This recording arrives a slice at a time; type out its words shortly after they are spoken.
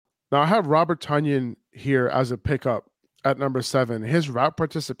Now I have Robert Tunyon here as a pickup at number 7. His route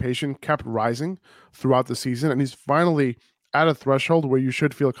participation kept rising throughout the season, and he's finally at a threshold where you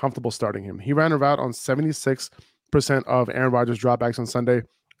should feel comfortable starting him. He ran a route on 76% of Aaron Rodgers' dropbacks on Sunday. It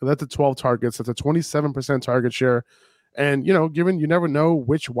led to 12 targets. That's a 27% target share. And, given you never know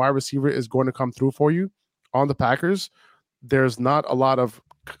which wide receiver is going to come through for you on the Packers, there's not a lot of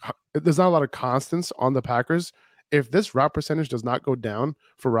constants on the Packers. If this route percentage does not go down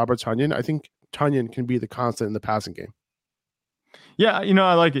for Robert Tunyon, I think Tunyon can be the constant in the passing game. Yeah,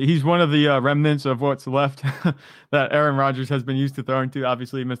 I like it. He's one of the remnants of what's left that Aaron Rodgers has been used to throwing to.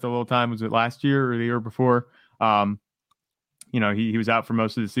 Obviously, he missed a little time. Was it last year or the year before? He was out for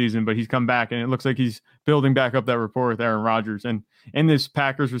most of the season, but he's come back, and it looks like he's building back up that rapport with Aaron Rodgers. And in this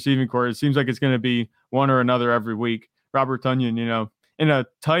Packers receiving corps, it seems like it's going to be one or another every week. Robert Tunyon, in a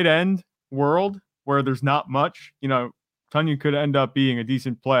tight end world where there's not much, Tunyon could end up being a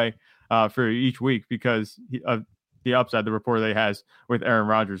decent play for each week because of the upside, the rapport that he has with Aaron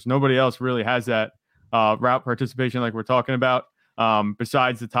Rodgers. Nobody else really has that route participation like we're talking about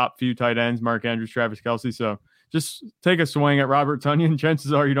besides the top few tight ends, Mark Andrews, Travis Kelce. So just take a swing at Robert Tunyon.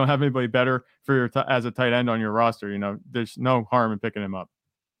 Chances are you don't have anybody better for as a tight end on your roster. There's no harm in picking him up.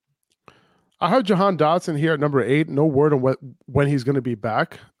 I have Jahan Dotson here at number 8. No word on when he's going to be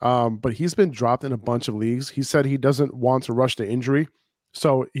back, but he's been dropped in a bunch of leagues. He said he doesn't want to rush to injury,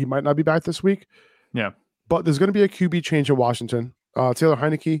 so he might not be back this week. Yeah. But there's going to be a QB change in Washington. Taylor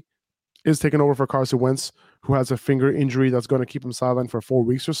Heineke is taking over for Carson Wentz, who has a finger injury that's going to keep him sidelined for 4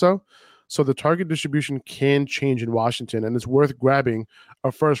 weeks or so. So the target distribution can change in Washington, and it's worth grabbing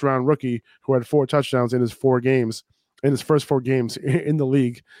a first-round rookie who had 4 touchdowns in his first 4 games in the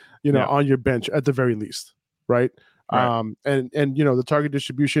league, on your bench at the very least, right? Right. And the target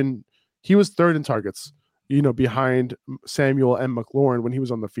distribution, he was 3rd in targets, behind Samuel and McLaurin when he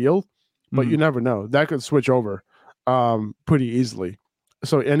was on the field. But you never know. That could switch over pretty easily.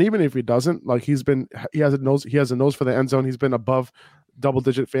 So, and even if he doesn't, like he has a nose for the end zone. He's been above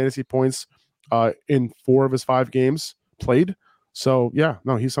double-digit fantasy points in 4 of his 5 games played. So, yeah,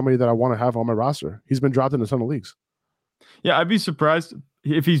 no, he's somebody that I want to have on my roster. He's been dropped in a ton of leagues. Yeah, I'd be surprised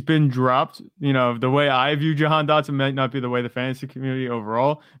if he's been dropped. The way I view Jahan Dotson might not be the way the fantasy community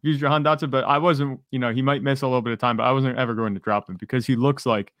overall views Jahan Dotson, but I wasn't, he might miss a little bit of time, but I wasn't ever going to drop him because he looks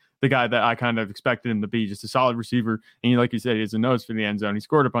like the guy that I kind of expected him to be, just a solid receiver. And like you said, he has a nose for the end zone. He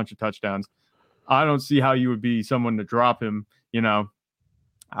scored a bunch of touchdowns. I don't see how you would be someone to drop him.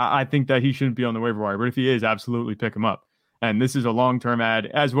 I think that he shouldn't be on the waiver wire, but if he is, absolutely pick him up. And this is a long-term ad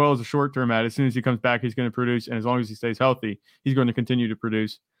as well as a short-term ad. As soon as he comes back, he's going to produce. And as long as he stays healthy, he's going to continue to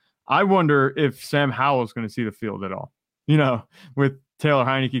produce. I wonder if Sam Howell is going to see the field at all, with Taylor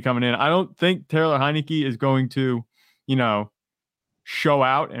Heineke coming in. I don't think Taylor Heineke is going to, show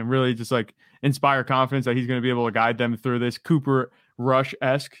out and really just like inspire confidence that he's going to be able to guide them through this Cooper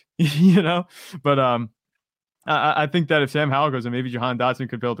Rush-esque, But I think that if Sam Howell goes in, maybe Jahan Dotson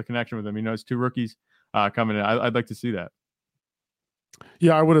could build a connection with him. It's 2 rookies coming in. I'd like to see that.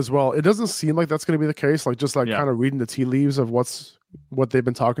 Yeah, I would as well. It doesn't seem like that's going to be the case, kind of reading the tea leaves of what they've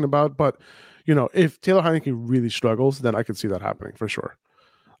been talking about. But, if Taylor Heineke really struggles, then I could see that happening for sure.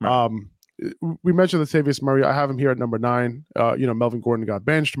 Right. We mentioned Latavius Murray. I have him here at number 9. Melvin Gordon got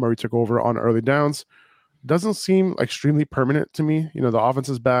benched. Murray took over on early downs. Doesn't seem extremely permanent to me. The offense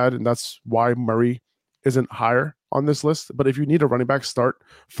is bad, and that's why Murray isn't higher on this list. But if you need a running back start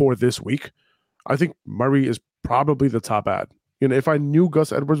for this week, I think Murray is probably the top ad. If I knew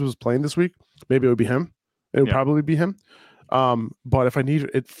Gus Edwards was playing this week, maybe it would be him. It would probably be him. But if I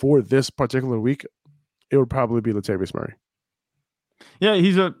needed it for this particular week, it would probably be Latavius Murray. Yeah,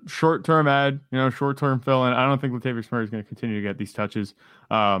 he's a short-term ad, short-term fill-in. I don't think Latavius Murray is going to continue to get these touches.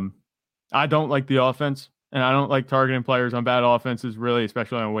 I don't like the offense, and I don't like targeting players on bad offenses, really,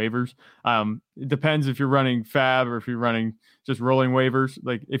 especially on waivers. It depends if you're running fab or if you're running just rolling waivers.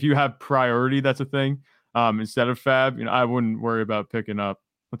 Like, if you have priority, that's a thing. Instead of fab, I wouldn't worry about picking up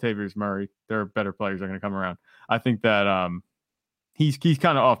Latavius Murray. There are better players that are going to come around. I think that he's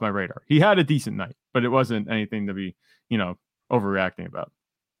kind of off my radar. He had a decent night, but it wasn't anything to be, overreacting about.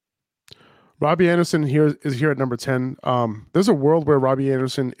 Robbie Anderson is here at number 10. There's a world where Robbie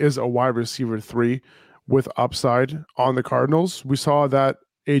Anderson is a wide receiver 3 with upside on the Cardinals. We saw that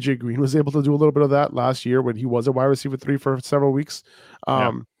AJ Green was able to do a little bit of that last year when he was a wide receiver 3 for several weeks.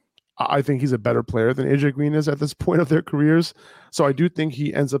 I think he's a better player than AJ Green is at this point of their careers. So I do think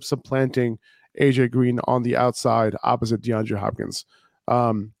he ends up supplanting AJ Green on the outside opposite DeAndre Hopkins.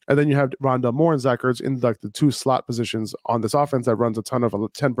 And then you have Rondell Moore and Zach Ertz in the 2 slot positions on this offense that runs a ton of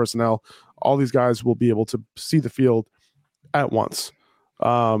 10 personnel. All these guys will be able to see the field at once.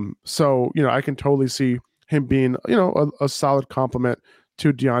 So, I can totally see him being, a solid complement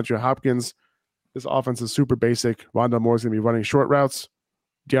to DeAndre Hopkins. This offense is super basic. Rondale Moore is going to be running short routes.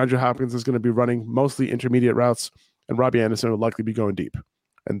 DeAndre Hopkins is going to be running mostly intermediate routes, and Robbie Anderson will likely be going deep.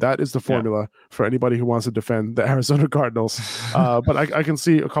 And that is the formula for anybody who wants to defend the Arizona Cardinals. But I can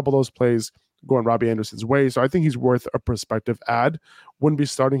see a couple of those plays going Robbie Anderson's way. So I think he's worth a prospective add. Wouldn't be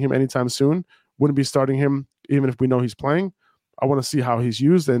starting him anytime soon. Wouldn't be starting him even if we know he's playing. I want to see how he's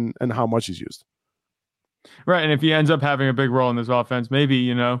used and how much he's used. Right. And if he ends up having a big role in this offense, maybe,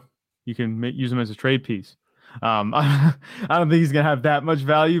 you can use him as a trade piece. I don't think he's going to have that much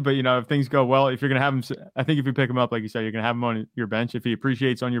value, but, if things go well, if you're going to have him, I think if you pick him up, like you said, you're going to have him on your bench. If he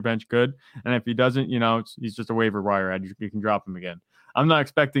appreciates on your bench, good. And if he doesn't, he's just a waiver wire ad. You can drop him again. I'm not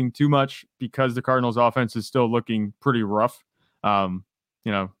expecting too much because the Cardinals offense is still looking pretty rough. Shout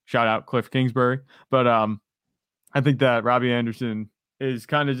out Cliff Kingsbury, but I think that Robbie Anderson is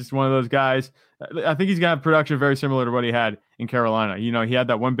kind of just one of those guys. I think he's going to have production very similar to what he had in Carolina. He had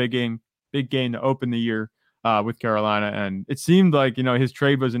that one big game to open the year with Carolina, and it seemed like, his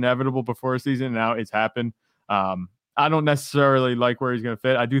trade was inevitable before a season, and now it's happened. I don't necessarily like where he's going to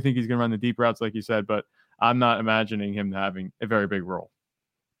fit. I do think he's going to run the deep routes, like you said, but I'm not imagining him having a very big role.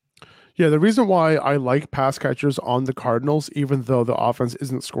 Yeah, the reason why I like pass catchers on the Cardinals, even though the offense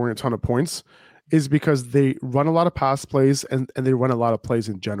isn't scoring a ton of points, is because they run a lot of pass plays and they run a lot of plays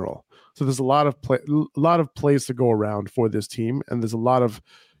in general. So there's a lot of plays to go around for this team, and there's a lot of,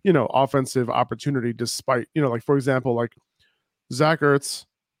 offensive opportunity despite, like for example, like Zach Ertz,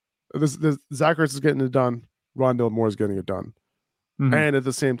 Zach Ertz is getting it done, Rondale Moore is getting it done. Mm-hmm. And at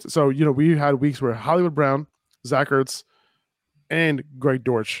the same time, so, we had weeks where Hollywood Brown, Zach Ertz, and Greg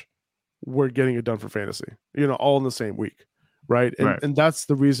Dortch were getting it done for fantasy, all in the same week. Right. And that's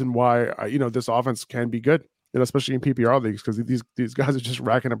the reason why, this offense can be good, especially in PPR leagues, because these guys are just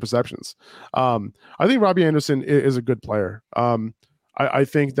racking up receptions. I think Robbie Anderson is a good player. I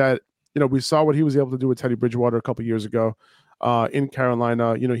think that, we saw what he was able to do with Teddy Bridgewater a couple years ago in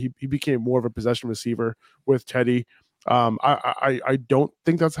Carolina. He became more of a possession receiver with Teddy. I don't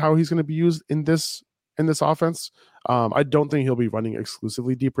think that's how he's going to be used in this offense. I don't think he'll be running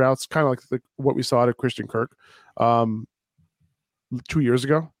exclusively deep routes, kind of like what we saw out of Christian Kirk 2 years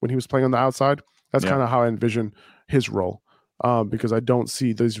ago when he was playing on the outside. That's kind of how I envision his role, because I don't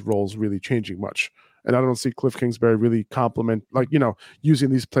see these roles really changing much. And I don't see Cliff Kingsbury really complement,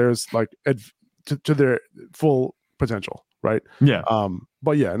 using these players to their full potential. Right. Yeah.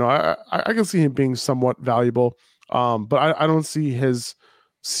 But yeah, no, I can see him being somewhat valuable. But I don't see his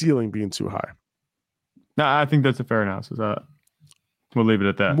ceiling being too high. No, I think that's a fair analysis. We'll leave it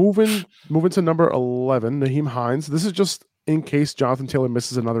at that. Moving to number 11, Nyheim Hines. This is just in case Jonathan Taylor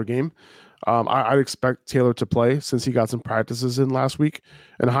misses another game. I'd expect Taylor to play since he got some practices in last week,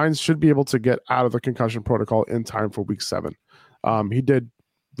 and Hines should be able to get out of the concussion protocol in time for week 7. He did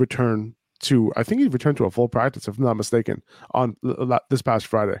return to a full practice, if I'm not mistaken, on this past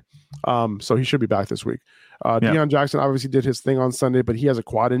Friday. So he should be back this week. Deion Jackson obviously did his thing on Sunday, but he has a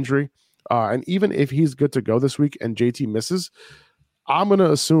quad injury. And even if he's good to go this week and JT misses, I'm going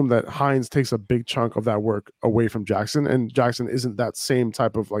to assume that Hines takes a big chunk of that work away from Jackson, and Jackson isn't that same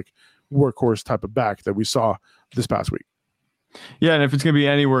type of workhorse type of back that we saw this past week. Yeah, and if it's going to be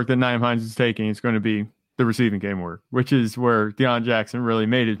any work that Nyheim Hines is taking, it's going to be the receiving game work, which is where Deion Jackson really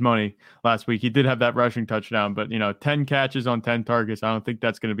made his money last week. He did have that rushing touchdown, but 10 catches on 10 targets. I don't think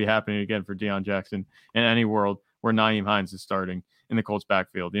that's going to be happening again for Deion Jackson in any world where Nyheim Hines is starting in the Colts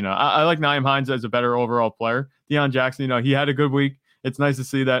backfield. I like Nyheim Hines as a better overall player. Deion Jackson, he had a good week. It's nice to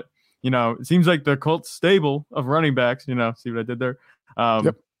see that, it seems like the Colts stable of running backs, see what I did there?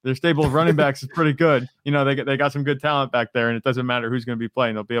 Yep. Their stable of running backs is pretty good. They got some good talent back there, and it doesn't matter who's going to be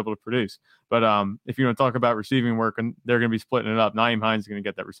playing. They'll be able to produce. But if you want to talk about receiving work, and they're going to be splitting it up, Nyheim Hines is going to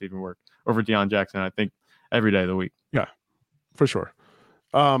get that receiving work over Deion Jackson, I think, every day of the week. Yeah, for sure.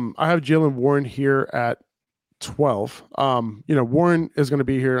 I have Jaylen Warren here at 12. Warren is going to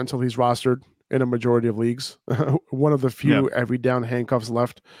be here until he's rostered in a majority of leagues. One of the few every down handcuffs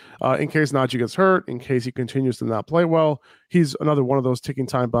left. In case Najee gets hurt, in case he continues to not play well, he's another one of those ticking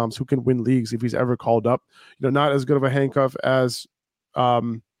time bombs who can win leagues if he's ever called up. Not as good of a handcuff as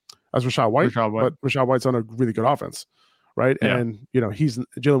Rachaad White, but Rachaad White's on a really good offense, right? Yeah. And he's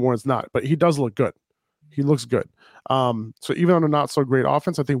Jaylen Warren's not, but he does look good. He looks good. So even on a not so great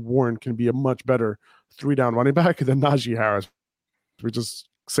offense, I think Warren can be a much better 3-down running back than Najee Harris. We're just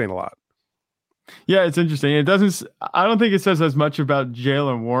saying a lot. Yeah, it's interesting. I don't think it says as much about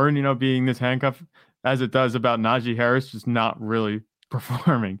Jaylen Warren, being this handcuff as it does about Najee Harris just not really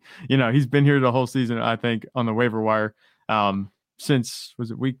performing. He's been here the whole season, I think, on the waiver wire. since,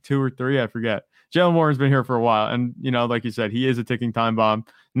 was it week 2 or 3? I forget. Jaylen Warren's been here for a while. And, like you said, he is a ticking time bomb.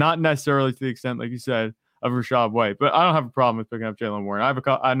 Not necessarily to the extent, like you said, of Rashad White. But I don't have a problem with picking up Jaylen Warren.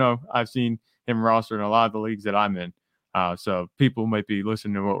 I know I've seen him rostered in a lot of the leagues that I'm in. So people might be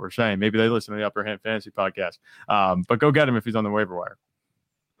listening to what we're saying. Maybe they listen to the Upper Hand Fantasy podcast. But go get him if he's on the waiver wire.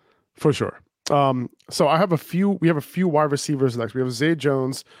 For sure. So we have a few wide receivers next. We have Zay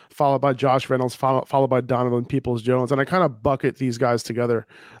Jones, followed by Josh Reynolds, followed by Donovan Peoples-Jones. And I kind of bucket these guys together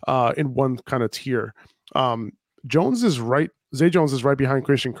in one kind of tier. Zay Jones is right behind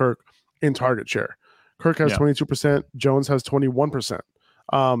Christian Kirk in target share. Kirk has 22%, Jones has 21%.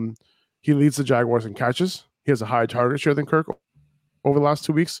 He leads the Jaguars in catches. He has a higher target share than Kirk over the last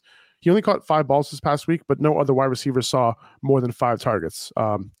 2 weeks. He only caught 5 balls this past week, but no other wide receiver saw more than 5 targets.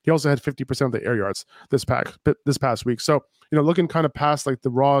 He also had 50% of the air yards this past week. So, looking kind of past like the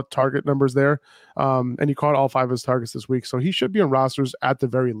raw target numbers there, and he caught all 5 of his targets this week. So he should be on rosters at the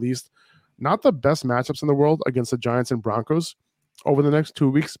very least. Not the best matchups in the world against the Giants and Broncos over the next 2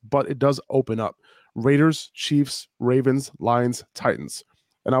 weeks, but it does open up Raiders, Chiefs, Ravens, Lions, Titans.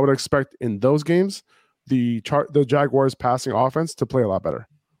 And I would expect in those games, the Jaguars passing offense to play a lot better.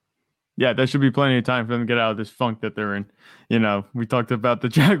 Yeah, there should be plenty of time for them to get out of this funk that they're in. We talked about the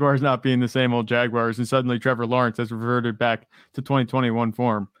Jaguars not being the same old Jaguars, and suddenly Trevor Lawrence has reverted back to 2021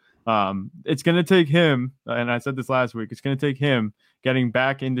 form. It's going to take him, and I said this last week, it's going to take him getting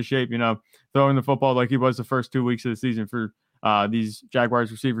back into shape, throwing the football like he was the first 2 weeks of the season for these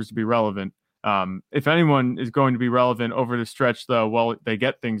Jaguars receivers to be relevant. If anyone is going to be relevant over the stretch, though, while they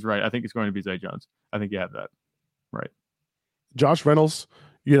get things right, I think it's going to be Zay Jones. I think you have that right. Josh Reynolds,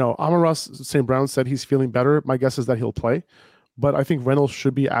 Amon-Ra St. Brown said he's feeling better. My guess is that he'll play, but I think Reynolds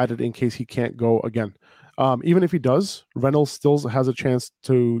should be added in case he can't go again. Even if he does, Reynolds still has a chance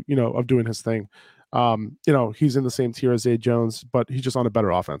to, of doing his thing. He's in the same tier as Zay Jones, but he's just on a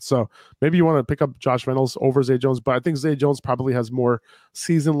better offense. So maybe you want to pick up Josh Reynolds over Zay Jones, but I think Zay Jones probably has more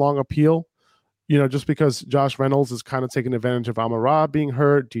season-long appeal, just because Josh Reynolds is kind of taking advantage of Amon-Ra being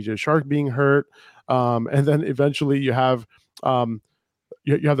hurt, DJ Shark being hurt, and then eventually you have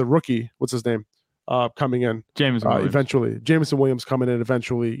you have the rookie, what's his name, coming in. Jameson Williams. Eventually. Jameson Williams coming in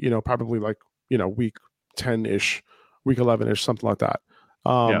eventually, probably like, week 10-ish, week 11-ish, something like that.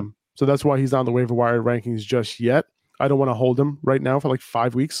 So that's why he's not on the waiver wire rankings just yet. I don't want to hold him right now for like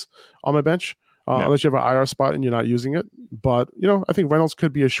 5 weeks on my bench, unless you have an IR spot and you're not using it. But, I think Reynolds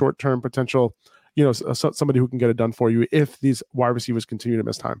could be a short-term potential, somebody who can get it done for you if these wide receivers continue to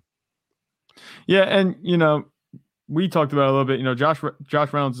miss time. Yeah, and, we talked about it a little bit.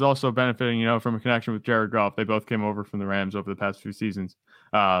 Josh Reynolds is also benefiting, from a connection with Jared Goff. They both came over from the Rams over the past few seasons.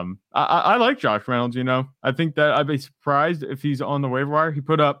 I like Josh Reynolds. I think that I'd be surprised if he's on the waiver wire. He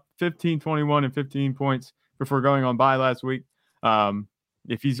put up 15, 21, and 15 points before going on bye last week.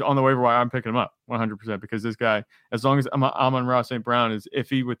 If he's on the waiver wire, I'm picking him up 100% because this guy, as long as Amon-Ra St. Brown is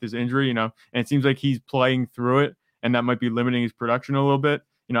iffy with his injury, and it seems like he's playing through it, and that might be limiting his production a little bit.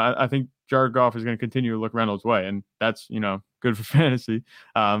 I think Jared Goff is going to continue to look Reynolds' way, and that's, good for fantasy.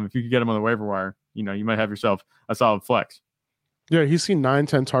 If you could get him on the waiver wire, you might have yourself a solid flex. Yeah, he's seen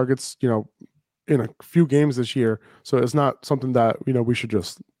 9-10 targets, in a few games this year, so it's not something that, we should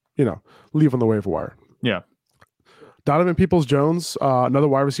just, leave on the waiver wire. Yeah. Donovan Peoples-Jones, another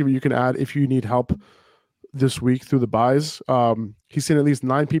wide receiver you can add if you need help this week through the buys. He's seen at least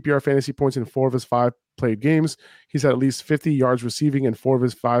 9 PPR fantasy points in 4 of his 5 played games. He's had at least 50 yards receiving in 4 of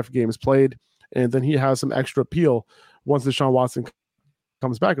his 5 games played. And then he has some extra appeal once Deshaun Watson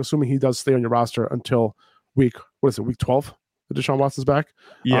comes back, assuming he does stay on your roster until week 12? That Deshaun Watson's back?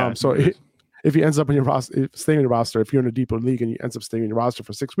 Yeah. So if he ends up in your roster, staying on your roster, if you're in a deeper league and he ends up staying on your roster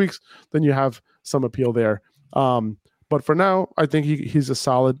for 6 weeks, then you have some appeal there. But for now, I think he's a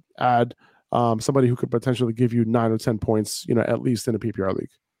solid add. Somebody who could potentially give you 9 or 10 points, at least in a PPR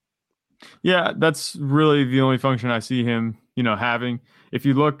league. Yeah, that's really the only function I see him, having. If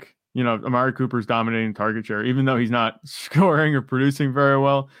you look, Amari Cooper's dominating target share, even though he's not scoring or producing very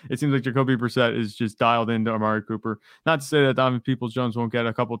well. It seems like Jacoby Brissett is just dialed into Amari Cooper. Not to say that Donovan Peoples-Jones won't get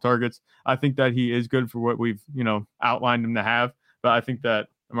a couple targets. I think that he is good for what we've, outlined him to have. But I think that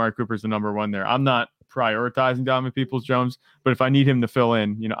Amari Cooper's the number one there. I'm not prioritizing Donovan Peoples-Jones, but if I need him to fill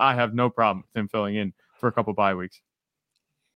in, I have no problem with him filling in for a couple bye weeks.